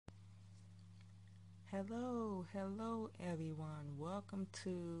Hello, everyone. Welcome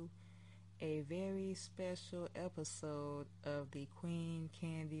to a very special episode of the Queen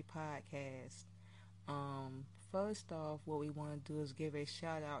Candy Podcast. First off, what we want to do is give a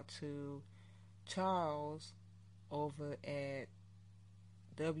shout out to Charles over at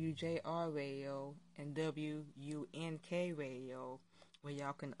WJR Radio and WUNK Radio, where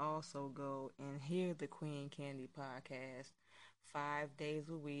y'all can also go and hear the Queen Candy Podcast 5 days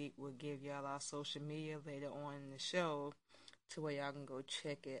a week. We'll give y'all our social media later on in the show to where y'all can go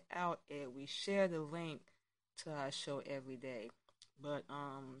check it out. And we share the link to our show every day. But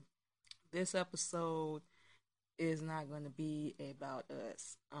this episode is not going to be about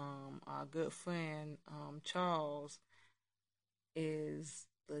us. Our good friend Charles is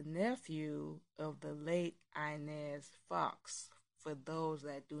the nephew of the late Inez Fox. For those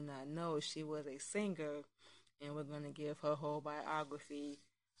that do not know, she was a singer, and we're going to give her whole biography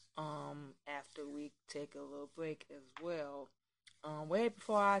after we take a little break as well. Way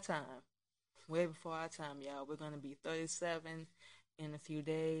before our time. Way before our time, y'all. We're going to be 37 in a few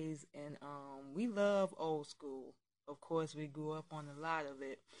days, and we love old school. Of course, we grew up on a lot of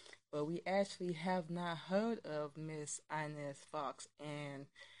it, but we actually have not heard of Miss Inez Fox and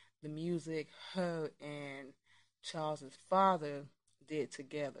the music her and Charles's father did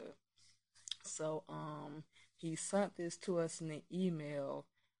together. So he sent this to us in an email.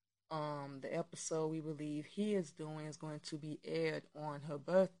 The episode we believe he is doing is going to be aired on her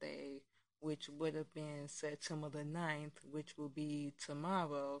birthday, which would have been September the 9th, which will be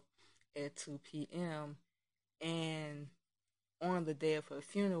tomorrow at 2 p.m. and on the day of her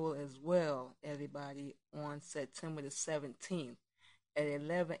funeral as well, everybody, on September the 17th at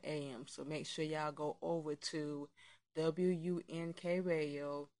 11 a.m. So make sure y'all go over to WUNK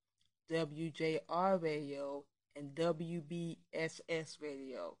Radio, WJR Radio, and WBSS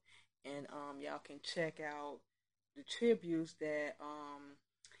Radio. And y'all can check out the tributes that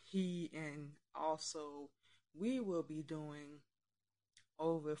he and also we will be doing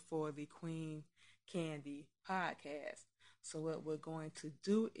over for the Queen Candy Podcast. So what we're going to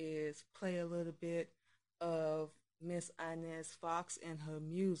do is play a little bit of Miss Inez Fox and her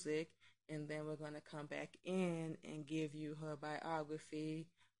music, and then we're going to come back in and give you her biography,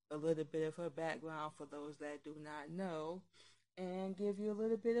 a little bit of her background for those that do not know, and give you a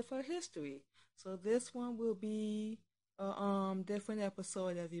little bit of her history. So this one will be a different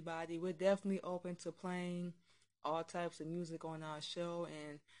episode, everybody. We're definitely open to playing all types of music on our show,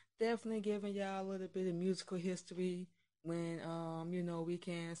 and definitely giving y'all a little bit of musical history when we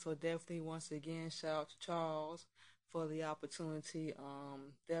can. So definitely, once again, shout out to Charles for the opportunity.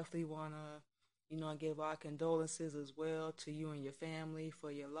 Definitely want to give our condolences as well to you and your family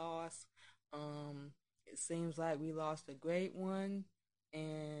for your loss. It seems like we lost a great one,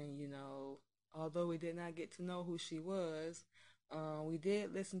 and although we did not get to know who she was, we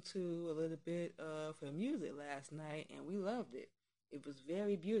did listen to a little bit of her music last night, and we loved it. It was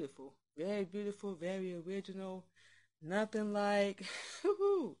very beautiful, very original. Nothing like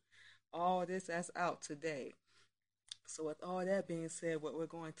all this that's out today. So with all that being said, what we're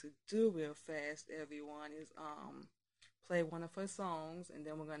going to do real fast, everyone, is play one of her songs, and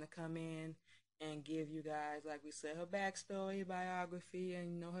then we're going to come in and give you guys, like we said, her backstory, biography,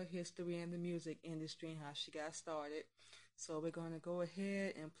 and her history in the music industry and how she got started. So we're going to go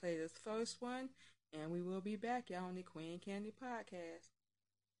ahead and play this first one, and we will be back, y'all, on the Queen Candy Podcast.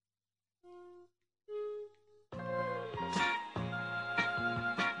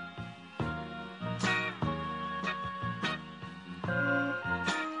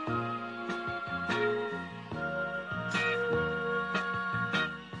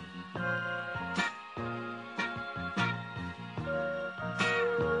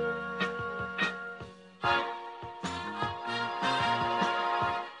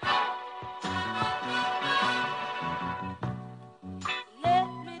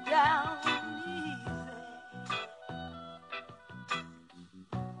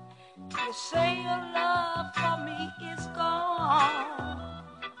 You say your love for me is gone.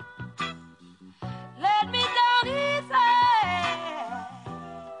 Let me down easy.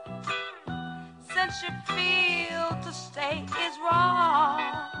 Since you feel to stay is wrong,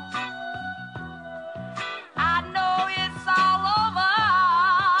 I know it's all over.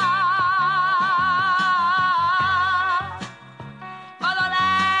 For the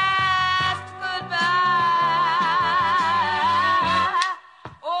last goodbye.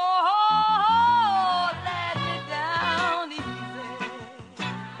 Oh, let me down easy.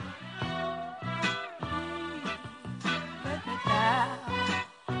 Let me down.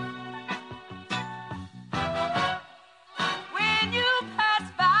 When you pass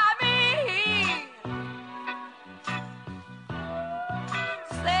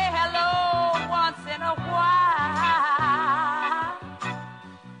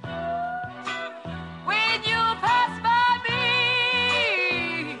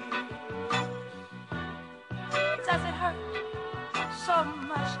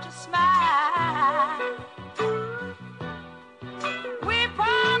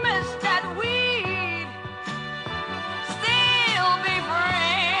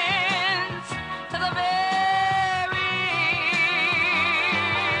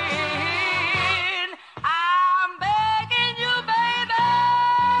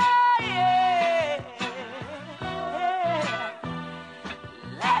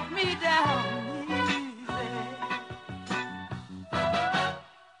me down easy.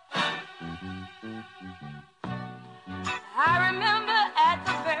 I remember at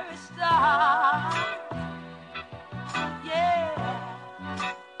the very start, yeah,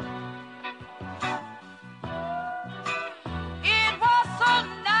 it was so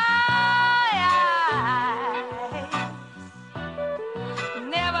nice.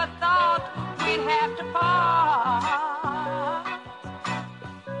 Never thought we'd have to part,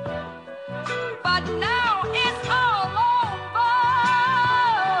 but now it's all over.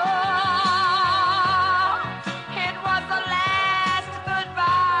 It was the last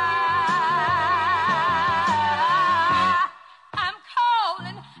goodbye. I'm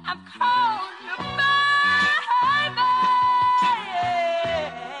calling you, baby.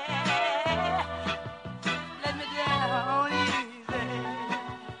 Let me down easy.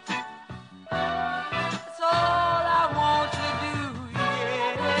 That's all I want to do, yeah.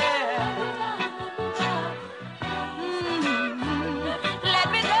 Let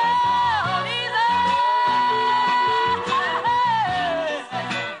me down easy.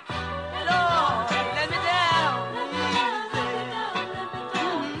 Lord, let me down easy.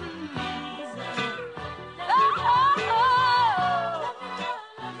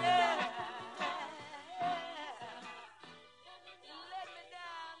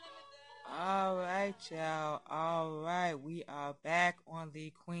 All right, y'all. All right, we are back on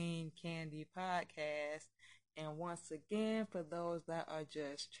the Queen Candy podcast. And once again, for those that are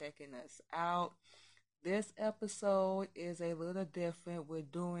just checking us out, this episode is a little different. We're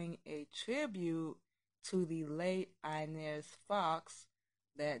doing a tribute to the late Inez Fox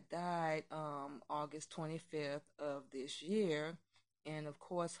that died August 25th of this year. And of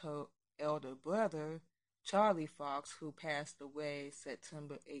course, her elder brother, Charlie Fox, who passed away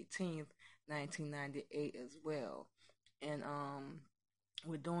September 18th, 1998 as well. And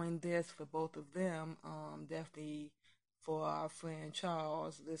we're doing this for both of them. Definitely for our friend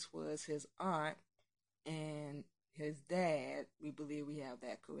Charles, this was his aunt and his dad. We believe we have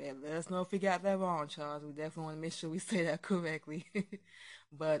that correct. Let us know if we got that wrong, Charles. We definitely want to make sure we say that correctly.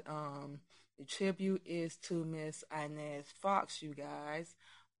 But the tribute is to Miss Inez Fox, you guys.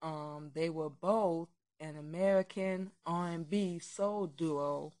 They were both an American R&B soul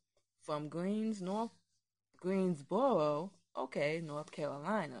duo from Greensboro, North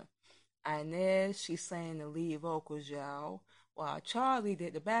Carolina. Inez, she sang the lead vocals, y'all, while Charlie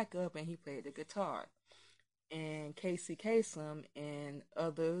did the backup and he played the guitar. And Casey Kasem and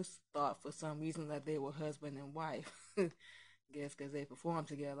others thought for some reason that they were husband and wife. Guess because they performed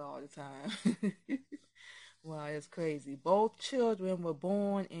together all the time. Wow, it's crazy. Both children were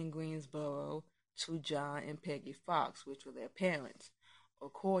born in Greensboro to John and Peggy Fox, which were their parents.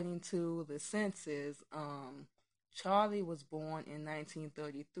 According to the census, Charlie was born in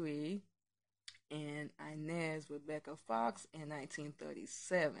 1933 and Inez Rebecca Fox in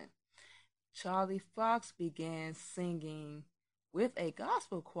 1937. Charlie Fox began singing with a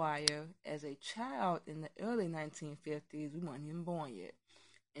gospel choir as a child in the early 1950s. We weren't even born yet.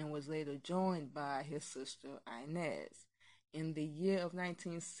 And was later joined by his sister Inez. In the year of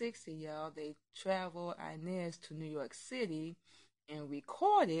 1960, y'all, they traveled Inez to New York City and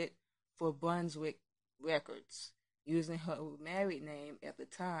recorded for Brunswick Records, using her married name at the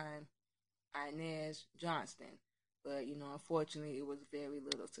time, Inez Johnston. But, unfortunately, it was very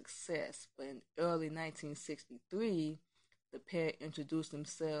little success. But in early 1963, the pair introduced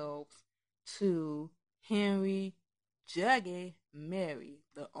themselves to Henry Juggy Mary,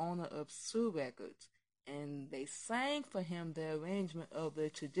 the owner of Sue Records, and they sang for him the arrangement of the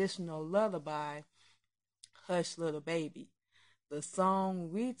traditional lullaby, Hush Little Baby. The song,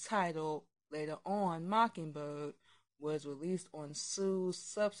 retitled later on Mockingbird, was released on Sue's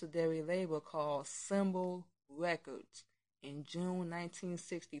subsidiary label called Symbol Records in June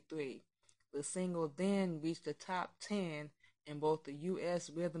 1963. The single then reached the top 10 in both the U.S.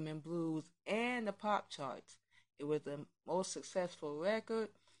 rhythm and blues and the pop charts. It was the most successful record,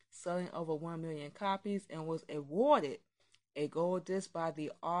 selling over 1 million copies, and was awarded a gold disc by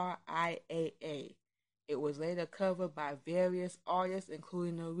the RIAA. It was later covered by various artists,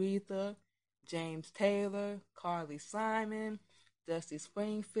 including Aretha, James Taylor, Carly Simon, Dusty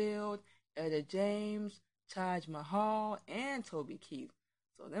Springfield, Etta James, Taj Mahal, and Toby Keith.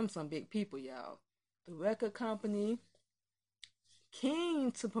 So them some big people, y'all. The record company,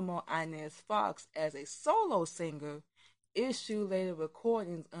 keen to promote Inez Fox as a solo singer, issued later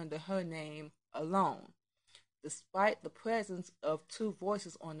recordings under her name alone, despite the presence of two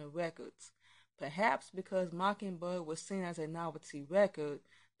voices on the records. Perhaps because Mockingbird was seen as a novelty record,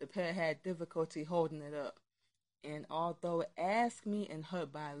 the pair had difficulty holding it up. And although Ask Me and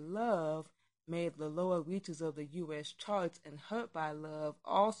Hurt by Love made the lower reaches of the US charts, and Hurt by Love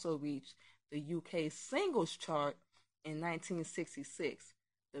also reached the UK singles chart in 1966,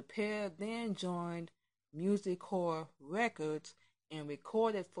 the pair then joined Music Core Records and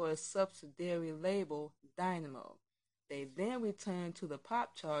recorded for a subsidiary label, Dynamo. They then returned to the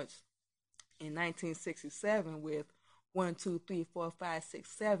pop charts in 1967 with 1, 2, 3, 4, 5,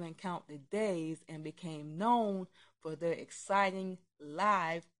 6, 7 Count the Days and became known for their exciting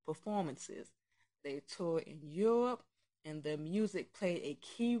live performances. They toured in Europe, and their music played a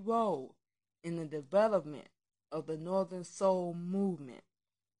key role in the development of the Northern Soul movement,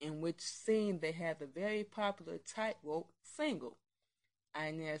 in which scene they had the very popular Tightrope single.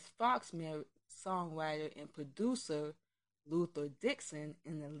 Inez Fox married songwriter and producer Luther Dixon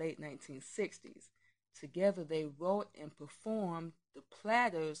in the late 1960s. Together they wrote and performed the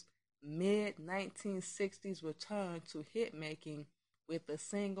Platters' mid-1960s return to hitmaking with the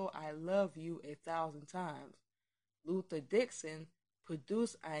single I Love You 1,000 Times. Luther Dixon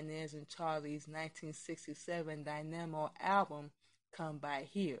produced Inez and Charlie's 1967 Dynamo album Come By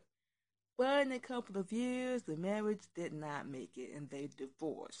Here. But in a couple of years, the marriage did not make it and they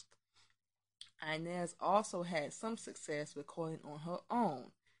divorced. Inez also had some success recording on her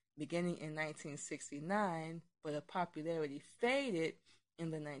own, beginning in 1969, but her popularity faded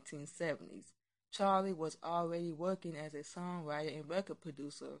in the 1970s. Charlie was already working as a songwriter and record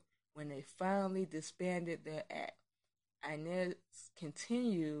producer when they finally disbanded their act. Inez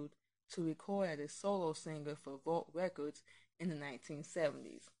continued to record as a solo singer for Volt Records in the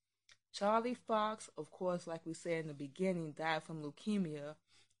 1970s. Charlie Fox, of course, like we said in the beginning, died from leukemia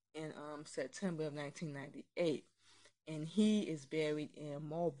in September of 1998, and he is buried in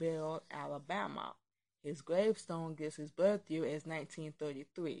Mobile, Alabama. His gravestone gives his birth year as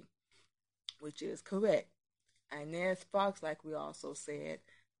 1933, which is correct. Inez Fox, like we also said,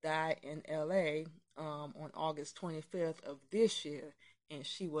 died in L.A. On August 25th of this year, and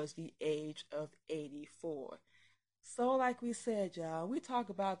she was the age of 84. So, like we said, y'all, we talk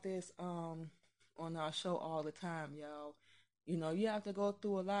about this on our show all the time, y'all. You know, you have to go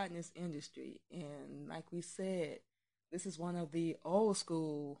through a lot in this industry, and like we said, this is one of the old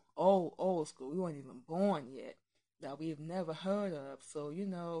school, we weren't even born yet, that we've never heard of. So, you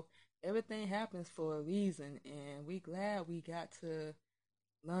know, everything happens for a reason, and we glad we got to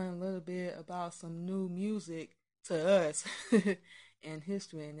learn a little bit about some new music to us and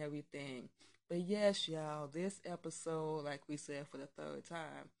history and everything. But yes, y'all, this episode, like we said for the third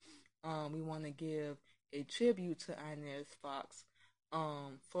time, we want to give a tribute to Inez Fox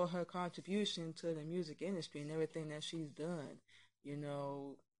for her contribution to the music industry and everything that she's done. You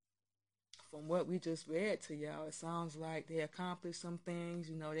know, from what we just read to y'all, it sounds like they accomplished some things.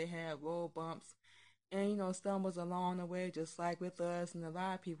 You know, they had road bumps and, you know, stumbles along the way, just like with us and a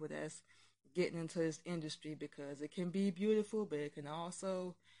lot of people that's getting into this industry, because it can be beautiful, but it can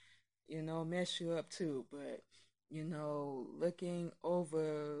also, you know, mess you up too. But, you know, looking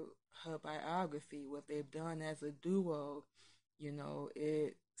over her biography, what they've done as a duo, you know,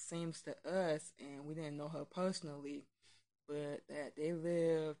 it seems to us, and we didn't know her personally, but that they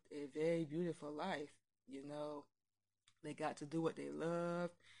lived a very beautiful life. You know, they got to do what they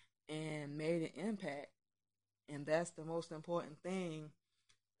loved and made an impact. And that's the most important thing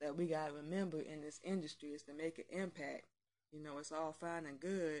that we got to remember in this industry, is to make an impact. You know, it's all fine and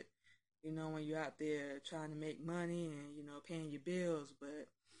good, you know, when you're out there trying to make money and, you know, paying your bills. But,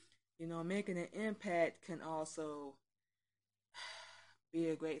 you know, making an impact can also be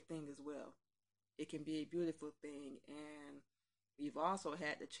a great thing as well. It can be a beautiful thing. And we've also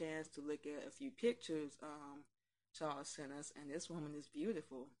had the chance to look at a few pictures Charles sent us, and this woman is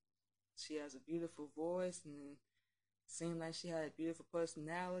beautiful. She has a beautiful voice and seemed like she had a beautiful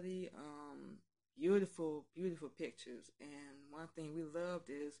personality. Beautiful, beautiful pictures. And one thing we loved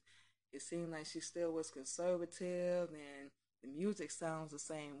is it seemed like she still was conservative, and the music sounds the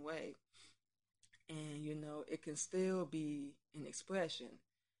same way. And, you know, it can still be an expression.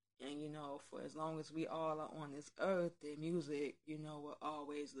 And, you know, for as long as we all are on this earth, the music, you know, will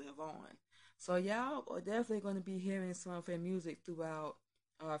always live on. So y'all are definitely going to be hearing some of her music throughout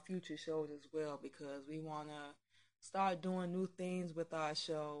our future shows as well, because we want to start doing new things with our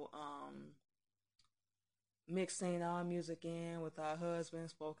show. Mixing our music in with our husband,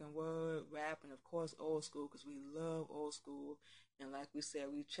 spoken word, rap, and of course old school, because we love old school. And like we said,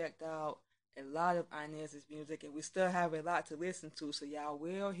 we checked out a lot of Inez's music, and we still have a lot to listen to, so y'all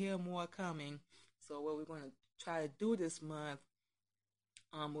will hear more coming. So what we're going to try to do this month,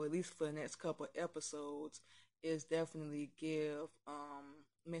 or at least for the next couple episodes, is definitely give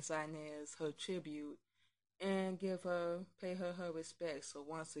Miss Inez her tribute and pay her her respect. So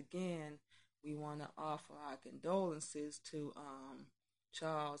once again, we want to offer our condolences to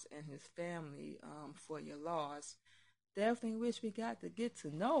Charles and his family for your loss. Definitely wish we got to get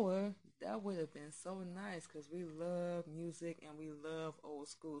to know her. That would have been so nice because we love music and we love old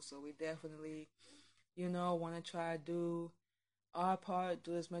school. So we definitely, want to try to do our part,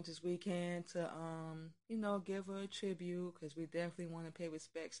 do as much as we can to, give her a tribute because we definitely want to pay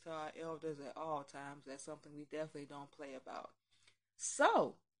respects to our elders at all times. That's something we definitely don't play about.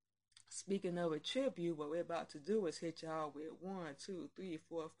 So, speaking of a tribute, what we're about to do is hit y'all with one, two, three,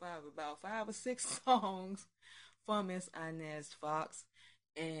 four, five, about 5 or 6 songs from Miss Inez Fox.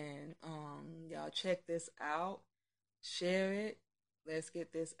 And y'all check this out, share it. Let's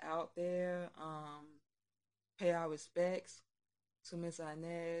get this out there. Pay our respects to Miss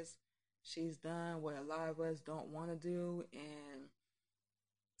Inez. She's done what a lot of us don't want to do, and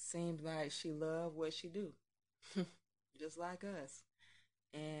seems like she loved what she do, just like us.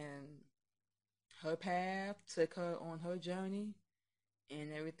 And her path took her on her journey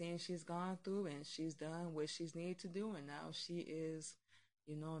and everything she's gone through, and she's done what she's needed to do, and now she is,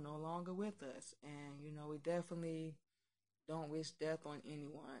 no longer with us. And we definitely don't wish death on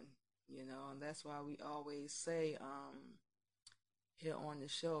anyone, and that's why we always say, here on the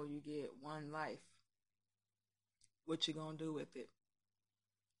show, you get one life. What you gonna do with it?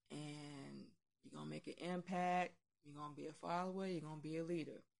 And you're gonna make an impact. You're gonna be a follower. You're gonna be a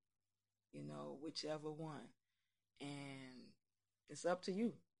leader. Whichever one. And it's up to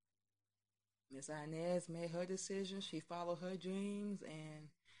you. Miss Inez made her decision. She followed her dreams, and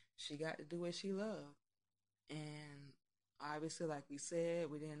she got to do what she loved. And obviously, like we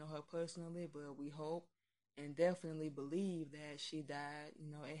said, we didn't know her personally, but we hope and definitely believe that she died,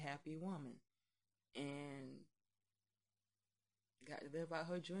 a happy woman. And got to live out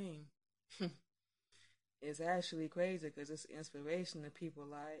her dream. It's actually crazy because it's inspiration to people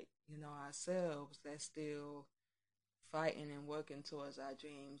like, ourselves that's still fighting and working towards our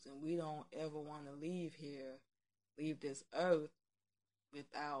dreams. And we don't ever want to leave this earth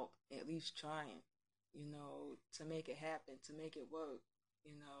without at least trying, to make it happen, to make it work,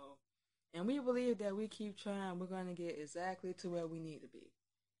 And we believe that we keep trying, we're going to get exactly to where we need to be.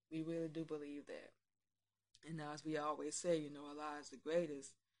 We really do believe that. And now, as we always say, Allah is the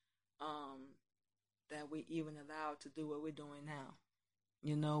greatest, that we even allowed to do what we're doing now.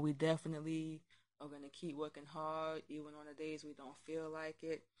 We definitely are going to keep working hard, even on the days we don't feel like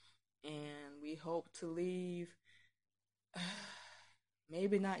it. And we hope to leave,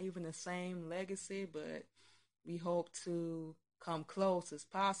 maybe not even the same legacy, but we hope to come close as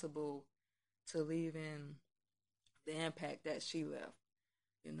possible to leaving the impact that she left.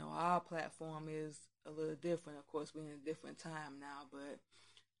 Our platform is a little different. Of course, we're in a different time now, but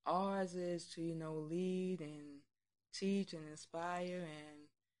ours is to, lead and teach and inspire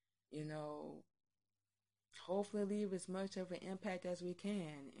and, hopefully leave as much of an impact as we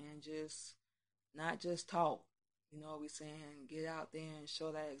can and just not just talk. We're saying get out there and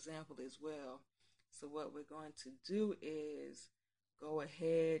show that example as well. So what we're going to do is go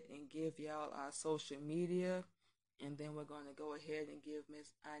ahead and give y'all our social media, and then we're going to go ahead and give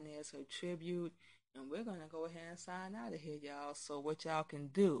Miss Inez her tribute, and we're going to go ahead and sign out of here, y'all. So what y'all can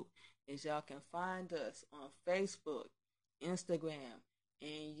do is y'all can find us on Facebook, Instagram,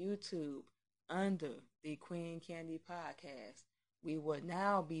 and YouTube under the Queen Candy Podcast. We will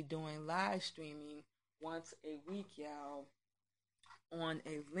now be doing live streaming once a week, y'all, on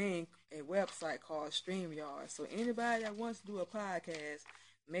a website called StreamYard. So anybody that wants to do a podcast,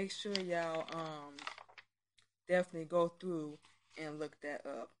 make sure y'all definitely go through and look that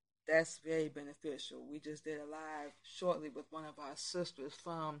up. That's very beneficial. We just did a live shortly with one of our sisters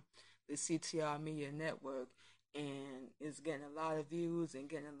from the CTR Media Network, and it's getting a lot of views and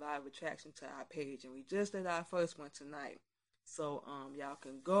getting a lot of attraction to our page. And we just did our first one tonight. So y'all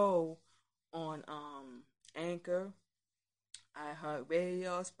can go on Anchor,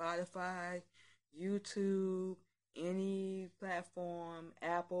 iHeartRadio, Spotify, YouTube, any platform,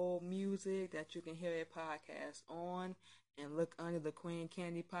 Apple Music that you can hear a podcast on, and look under the Queen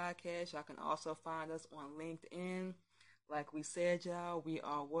Candy Podcast. Y'all can also find us on LinkedIn. Like we said, y'all, we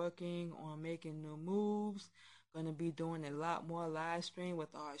are working on making new moves. Going to be doing a lot more live stream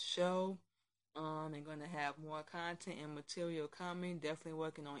with our show. And going to have more content and material coming. Definitely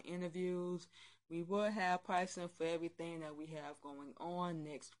working on interviews. We will have pricing for everything that we have going on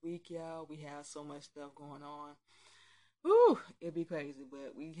next week, y'all. We have so much stuff going on. Whew, it'd be crazy,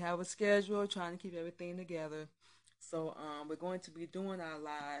 but we have a schedule, trying to keep everything together. So we're going to be doing our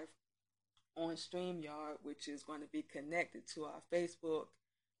live on StreamYard, which is going to be connected to our Facebook,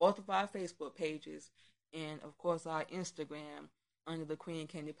 both of our Facebook pages, and of course our Instagram under the Queen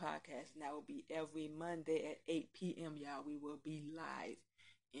Candy Podcast. And that will be every Monday at 8 p.m. Y'all, we will be live,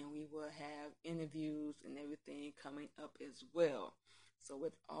 and we will have interviews and everything coming up as well. So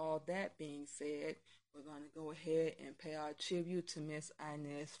with all that being said, we're going to go ahead and pay our tribute to Miss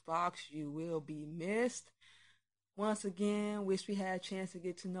Inez Fox. You will be missed. Once again, wish we had a chance to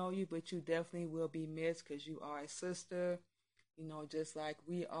get to know you, but you definitely will be missed because you are a sister, you know, just like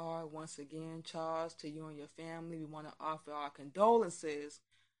we are. Once again, Charles, to you and your family, we want to offer our condolences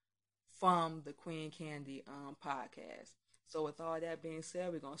from the Queen Candy podcast. So with all that being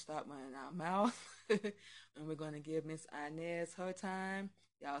said, we're going to stop running our mouth and we're going to give Miss Inez her time.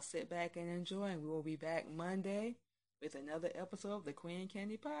 Y'all sit back and enjoy, and we will be back Monday with another episode of the Queen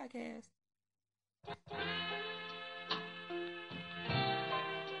Candy Podcast.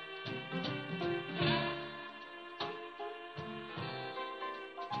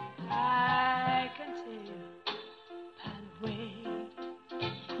 I can tell by the way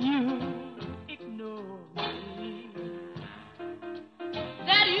you ignore me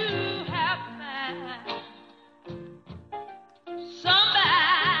that you have found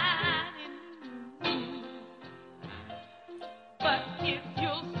somebody new. But if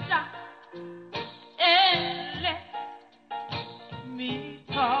you'll stop and let me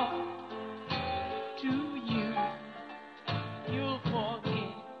talk to you, you'll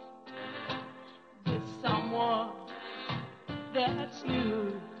forget there's someone that's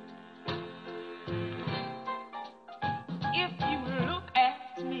new. If you look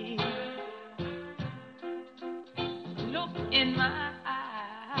at me, look in my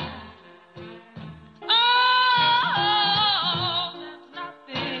eyes, oh, there's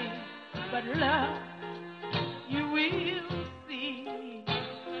nothing but love you will see.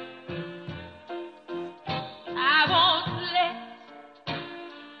 I won't let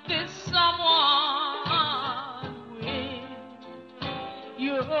this someone win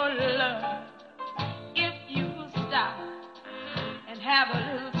your love if you stop and have a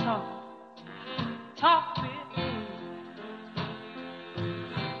little talk with me.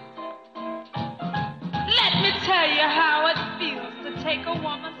 Let me tell you how it feels to take a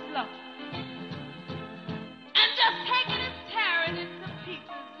woman's love and just take it and tear it into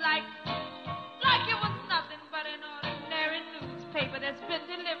pieces like it was nothing but an ordinary newspaper that's been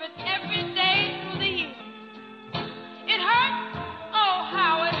delivered every day through the year. It hurts, oh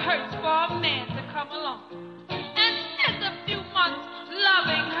how it hurts for a man to come along and spend a few months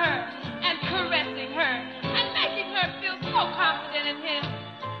loving her and caressing her and making her feel so confident in him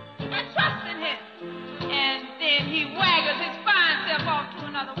and trusting him. And then he waggles his fine self off to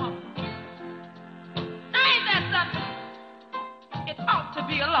another woman. Now ain't that something? It ought to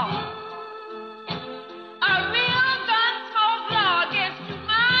be a law. A real gunsmoke law against too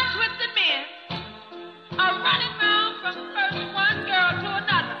much with the men are running round from first one girl to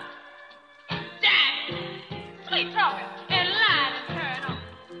another. Dang, sweet talking and lying and carrying on.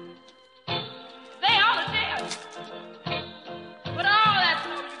 They all are dead. But all that's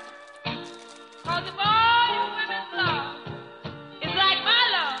no use. 'Cause if all you women's love is like my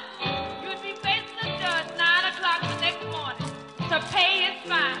love, you'd be facing the judge 9 o'clock the next morning to pay his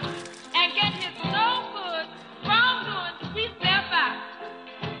fine and get his no good wrongdoing to keep their vow.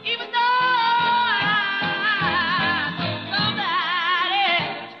 Even though I know somebody,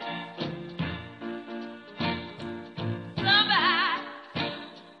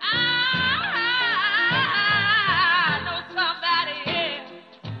 I know somebody else.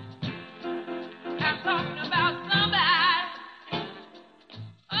 I'm talking about somebody.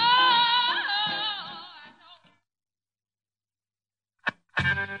 Oh, I know.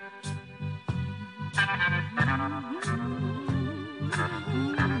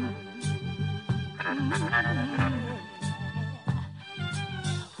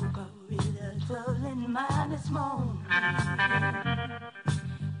 Woke up with a troubled mind this morning.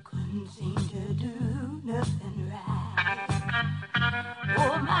 Couldn't seem to do nothing right.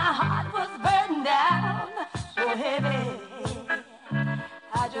 Oh, my heart was burdened down, so heavy.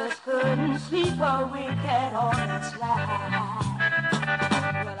 I just couldn't sleep a wink at all last night.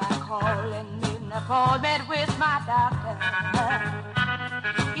 Well, I called and made an appointment with my doctor.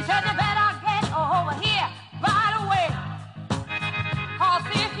 He said you better get over here right away. 'Cause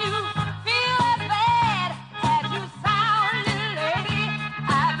if you feel as bad as you sound, little lady,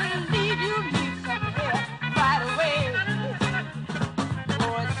 I believe you need some help right away.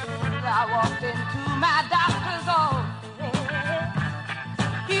 Oh, as soon as I walked into my doctor's office,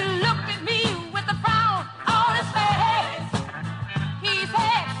 he looked at me with a frown on his face. He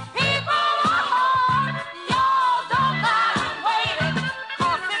said, people are hard, y'all don't mind waiting,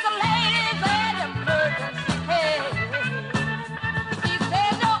 'cause it's a ladies and emergency.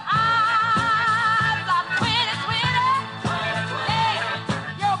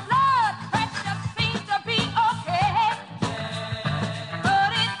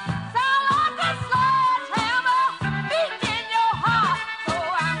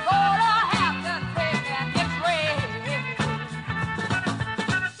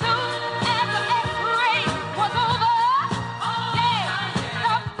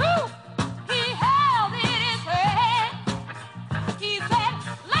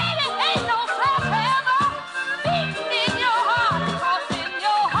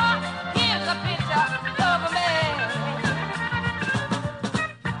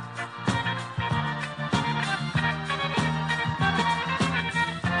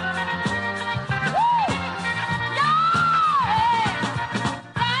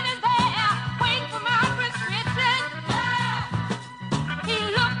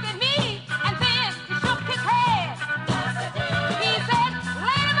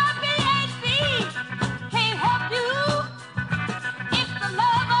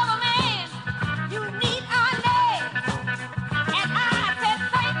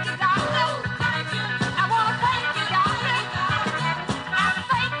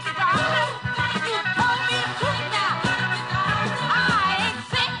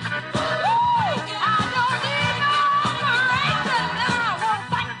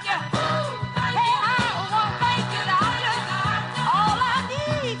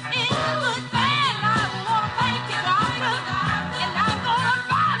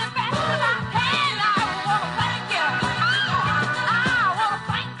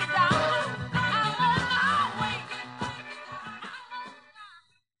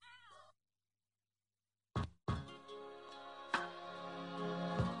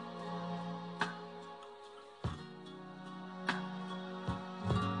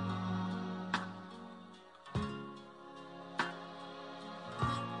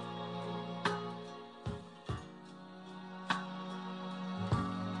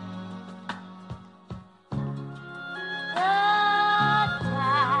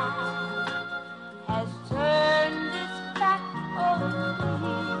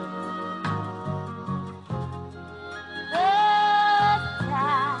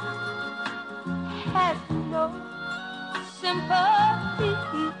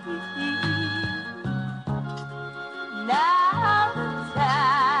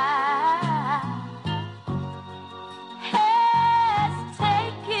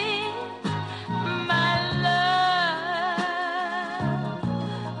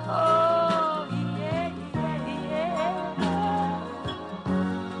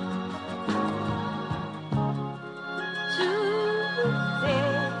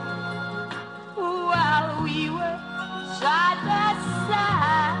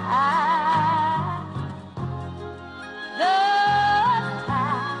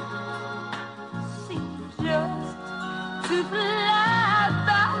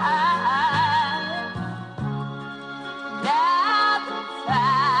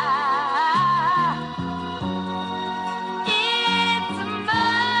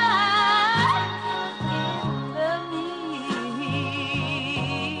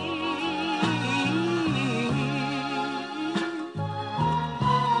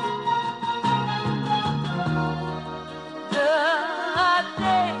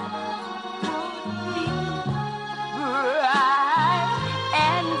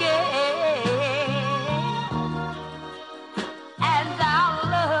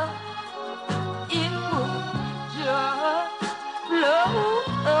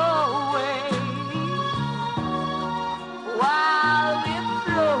 away while we're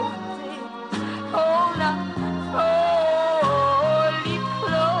floating on a four-leaf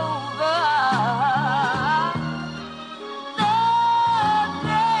clover. The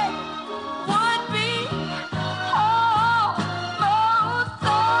day would be almost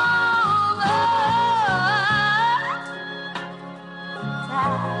over.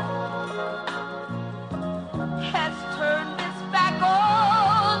 Time has turned its back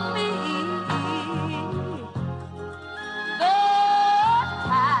on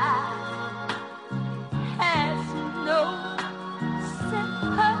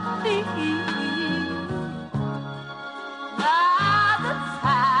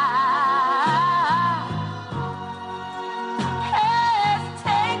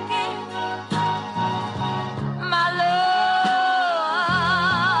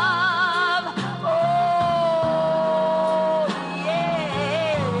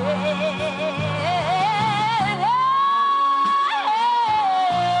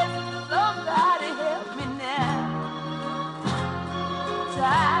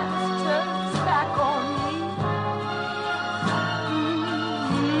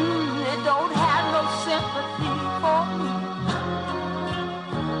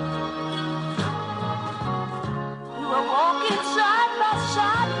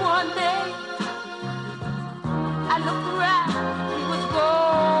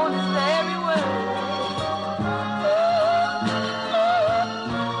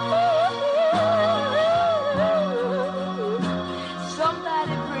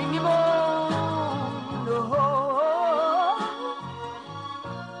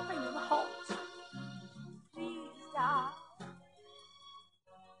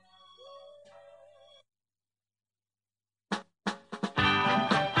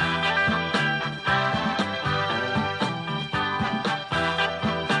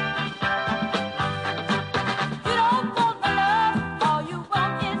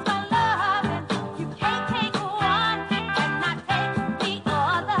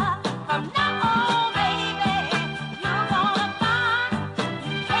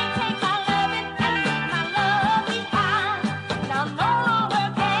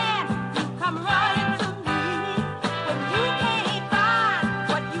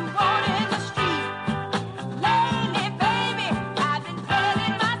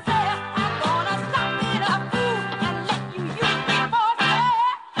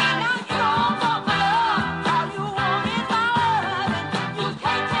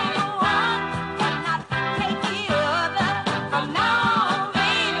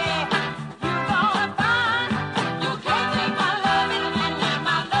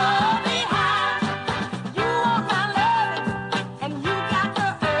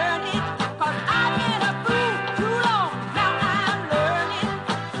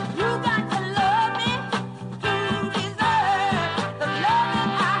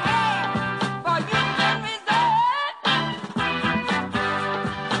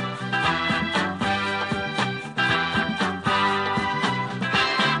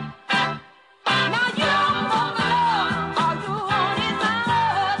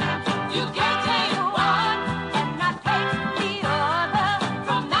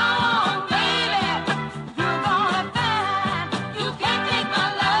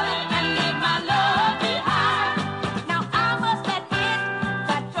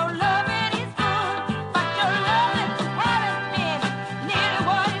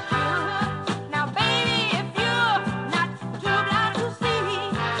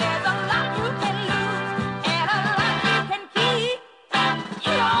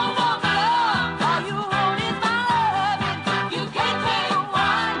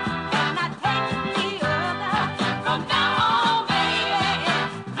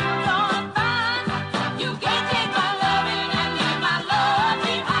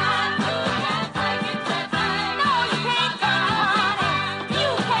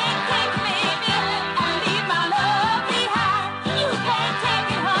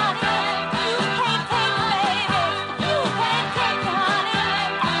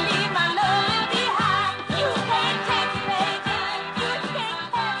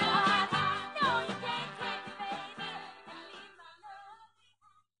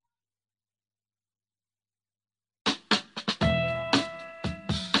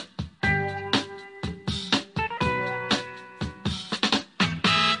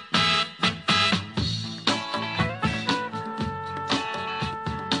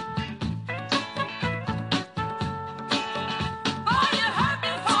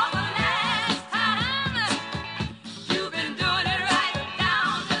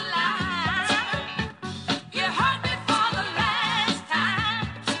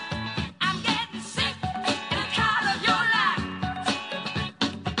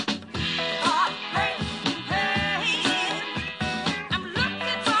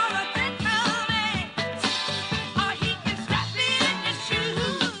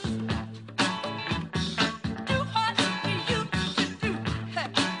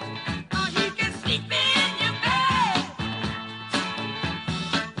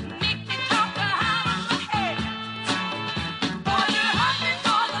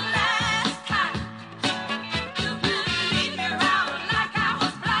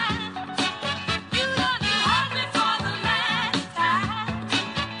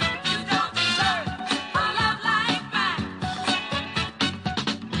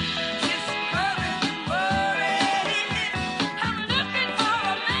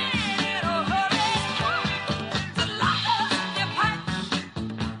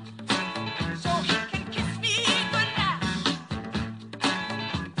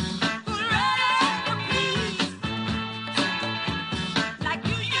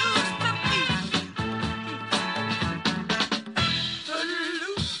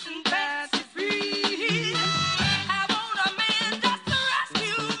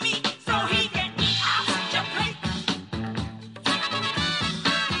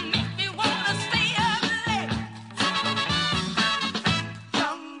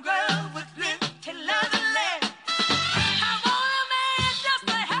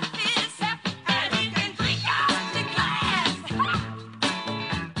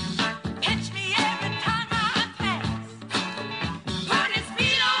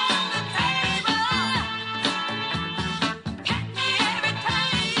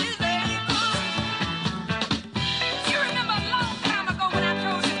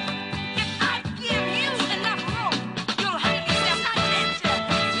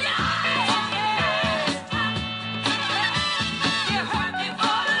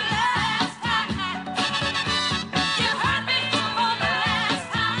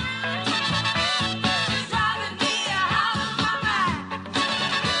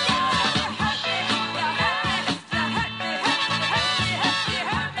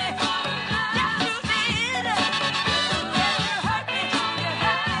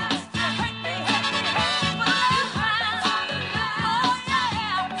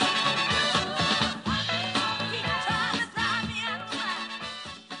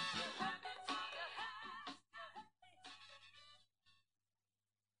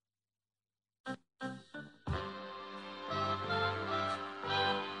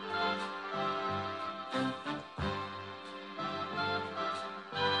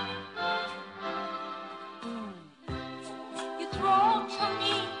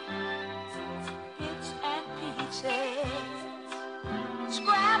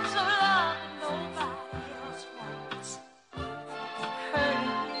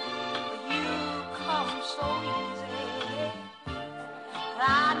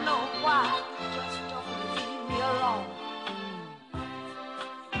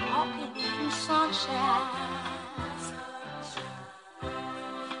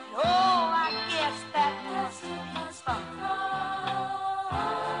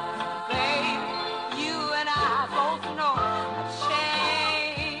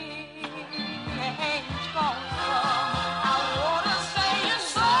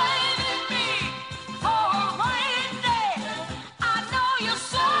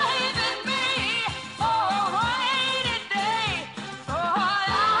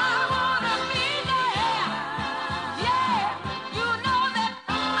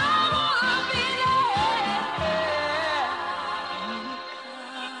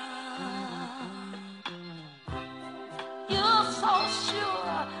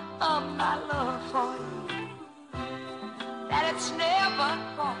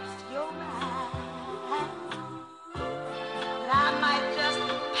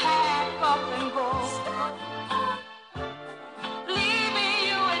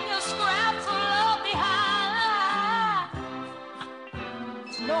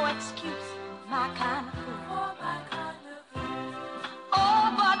no excuse for my kind of food.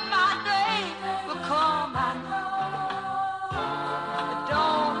 Oh, but my day will come, I know. But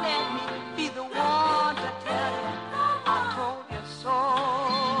don't let me be the one to tell you I told you so.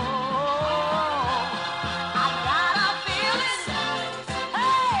 I got a feeling,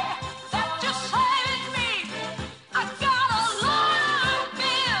 hey, that you're saving me. I got a lot of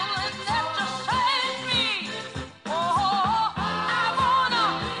feeling that you're saving me. Oh, I wanna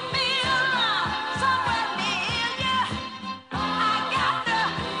be around somewhere near you. I got to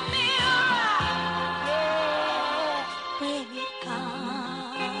be around, yeah, when it comes.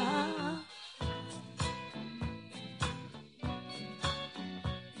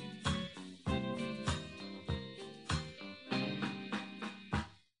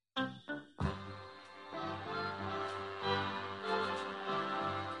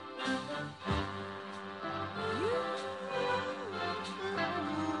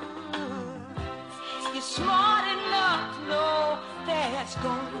 You're smart enough to know there's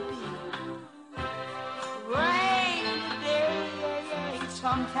gonna be rain today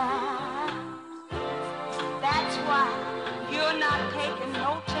sometime. That's why you're not taking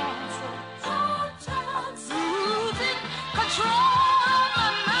no chances. Losing control of my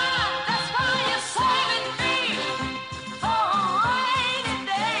mind. That's why you're saving me for a rainy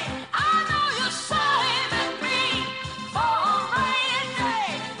day. I know you're saving me for a rainy day.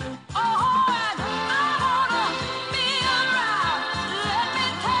 Oh, and I wanna be around. Let me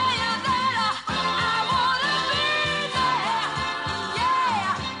tell you that I wanna be there. Yeah,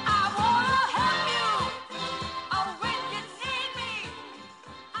 I wanna help you. Oh, when you need me,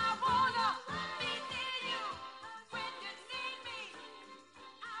 I wanna be near you. When you need me,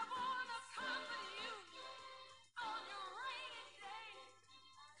 I wanna comfort you on your rainy day.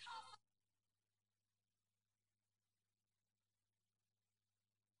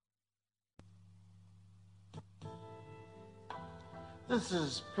 This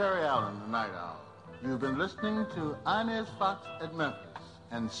is Perry Allen, the Night Owl. You've been listening to Inez Fox at Memphis,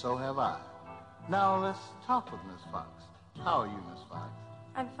 and so have I. Now let's talk with Miss Fox. How are you, Miss Fox?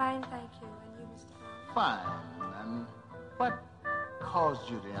 I'm fine, thank you. And you, Mr. Brown? Fine. And what caused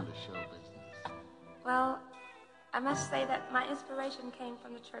you to enter show business? Well, I must say that my inspiration came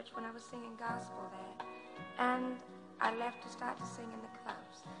from the church when I was singing gospel there. And I left to start to sing in the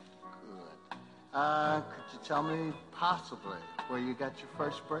clubs. Good. Could you tell me possibly where you got your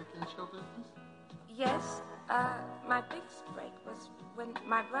first break in show business? Yes, my biggest break was when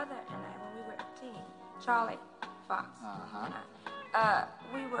my brother and I, when we were a teen, Charlie Fox, and I,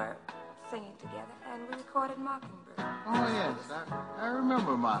 we were singing together, and we recorded Mockingbird. Oh, yes, I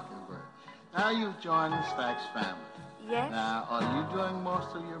remember Mockingbird. Now you've joined the Stax family. Yes. Now, are you doing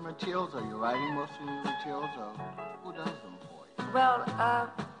most of your materials? Are you writing most of your materials? Or who does them for you? Well,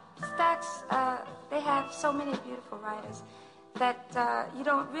 Stax, they have so many beautiful writers that you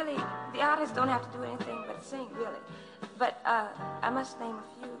don't really, the artists don't have to do anything but sing, really. But I must name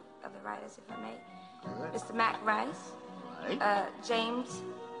a few of the writers, if I may. Good. Mr. Mac Rice, Right. James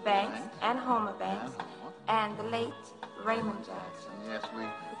Banks, Banks. and Homer Banks, And Homer. and the late Raymond Jackson. Yes, we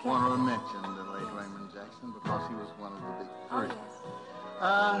want to mention the late Raymond Jackson because he was one of the big Oh, three.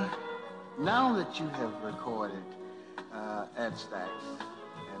 yes. Now that you have recorded at Stax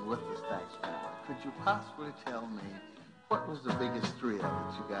and with the Stax family, could you possibly tell me what was the biggest thrill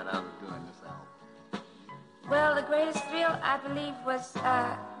that you got out of doing this album? Well, the greatest thrill, I believe, was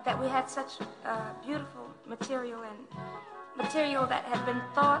that we had such beautiful material and material that had been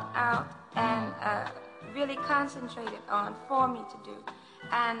thought out and really concentrated on for me to do.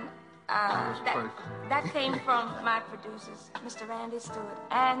 And that came from my producers, Mr. Randy Stewart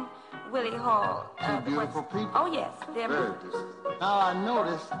and Willie Hall. Two beautiful people. Oh, yes, they're my Very producers. beautiful. Now, I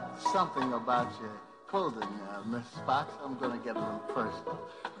noticed something about your clothing, Miss Fox. I'm going to get a little personal.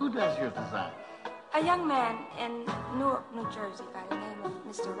 Who does your design? A young man in Newark, New Jersey by the name of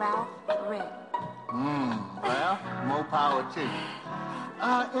Mr. Ralph Red. Well, more power to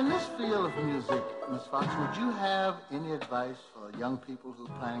you. In this field of music, Miss Fox, would you have any advice for young people who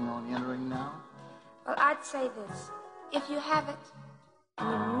are planning on entering now? Well, I'd say this. If you have it,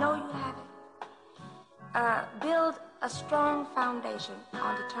 and you know you have it, build a strong foundation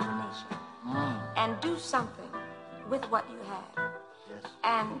on determination and do something with what you have. Yes.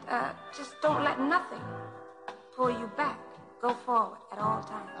 And just don't let nothing pull you back. Go forward at all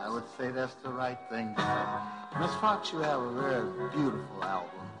times. I would say that's the right thing to say. Miss Fox, you have a very beautiful album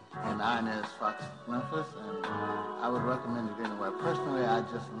in Inez Fox Memphis, and I would recommend it anywhere. Personally, I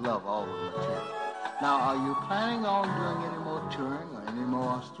just love all of the material. Now, are you planning on doing any more touring or any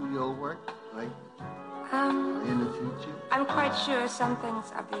more studio work? Like, in the future? I'm quite sure some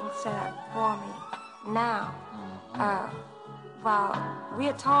things are being set up for me now, while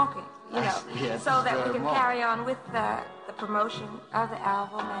we're talking, Yes, so that we very can much. carry on with the promotion of the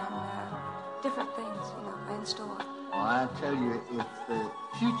album and different things, in store. Well, I tell you, if the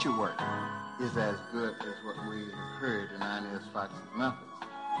future work is as good as what we have heard in Inez Fox's Memphis,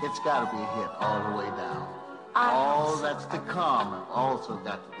 it's got to be a hit all the way down. All that's to come have also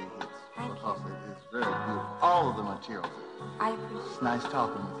got to be hits. Thank Because it is very beautiful. All of the materials. I appreciate It's nice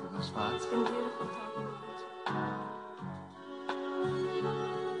talking with you, Miss Fox. it. It's been beautiful talking with you.